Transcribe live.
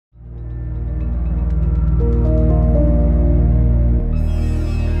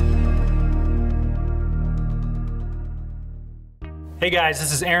Hey guys,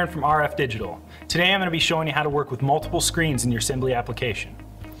 this is Aaron from RF Digital. Today I'm going to be showing you how to work with multiple screens in your Simblee application.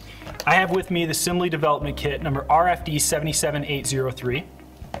 I have with me the Simblee development kit number RFD 77803,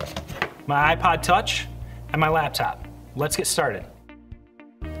 my iPod Touch, and my laptop. Let's get started.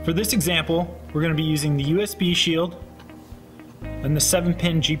 For this example, we're going to be using the USB shield and the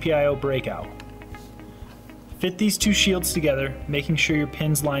 7-pin GPIO breakout. Fit these two shields together, making sure your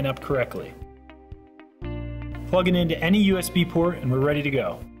pins line up correctly. Plug it into any USB port and we're ready to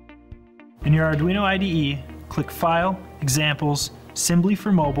go. In your Arduino IDE, click File, Examples, Simblee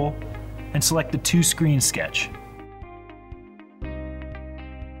for Mobile, and select the Two Screens sketch.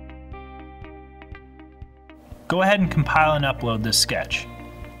 Go ahead and compile and upload this sketch.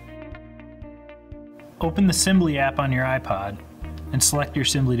 Open the Simblee app on your iPod and select your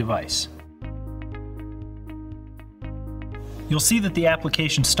Simblee device. You'll see that the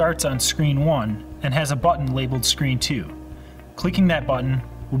application starts on screen 1 and has a button labeled screen 2. Clicking that button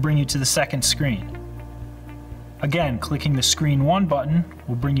will bring you to the second screen. Again, clicking the screen 1 button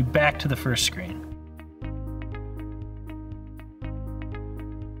will bring you back to the first screen.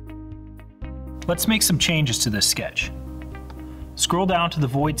 Let's make some changes to this sketch. Scroll down to the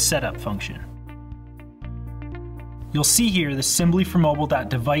void setup function. You'll see here the Simblee for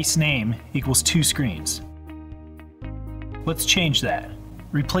Mobile.device name equals 2 screens. Let's change that.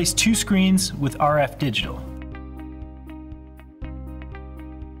 Replace 2 screens with RF Digital.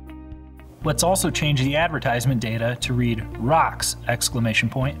 Let's also change the advertisement data to read ROCKS!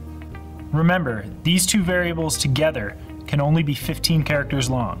 Remember, these two variables together can only be 15 characters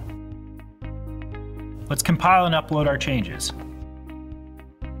long. Let's compile and upload our changes.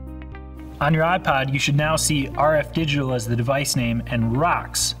 On your iPod, you should now see RF Digital as the device name and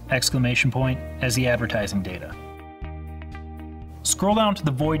ROCKS! As the advertising data. Scroll down to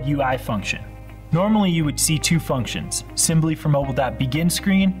the void UI function. Normally you would see two functions, Simblee for Mobile.begin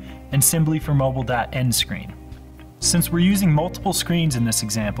screen and Simblee for Mobile.end screen. Since we're using multiple screens in this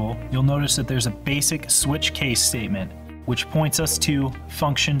example, you'll notice that there's a basic switch case statement which points us to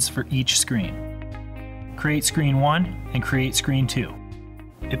functions for each screen. Create screen 1 and create screen 2.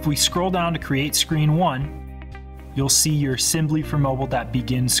 If we scroll down to create screen 1, you'll see your Simblee for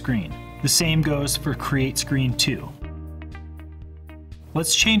Mobile.begin screen. The same goes for create screen 2.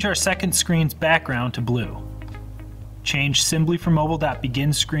 Let's change our second screen's background to blue. Change Simblee for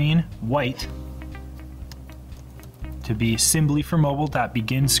Mobile.begin screen white to be Simblee for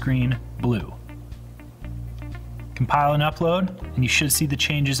Mobile.begin screen blue. Compile and upload, and you should see the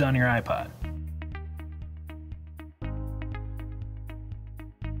changes on your iPod.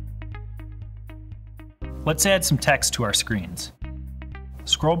 Let's add some text to our screens.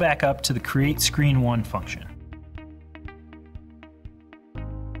 Scroll back up to the Create Screen 1 function.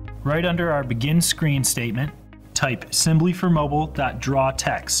 Right under our begin screen statement, type Simblee for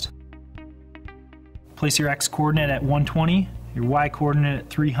Mobile.drawText. Place your X coordinate at 120, your Y coordinate at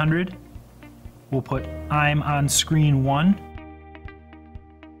 300. We'll put I'm on screen 1.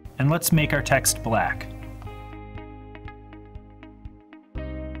 And let's make our text black.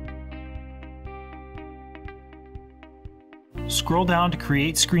 Scroll down to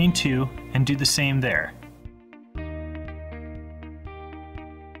create screen 2 and do the same there.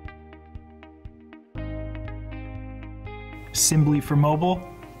 Simblee for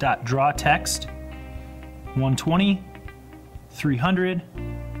Mobile.drawText 120, 300.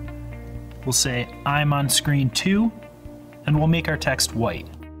 We'll say I'm on screen 2 and we'll make our text white.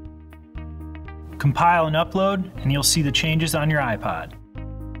 Compile and upload and you'll see the changes on your iPod.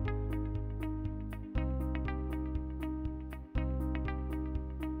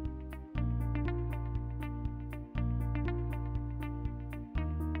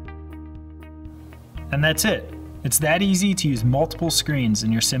 And that's it. It's that easy to use multiple screens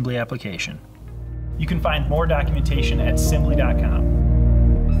in your Simblee application. You can find more documentation at Simblee.com.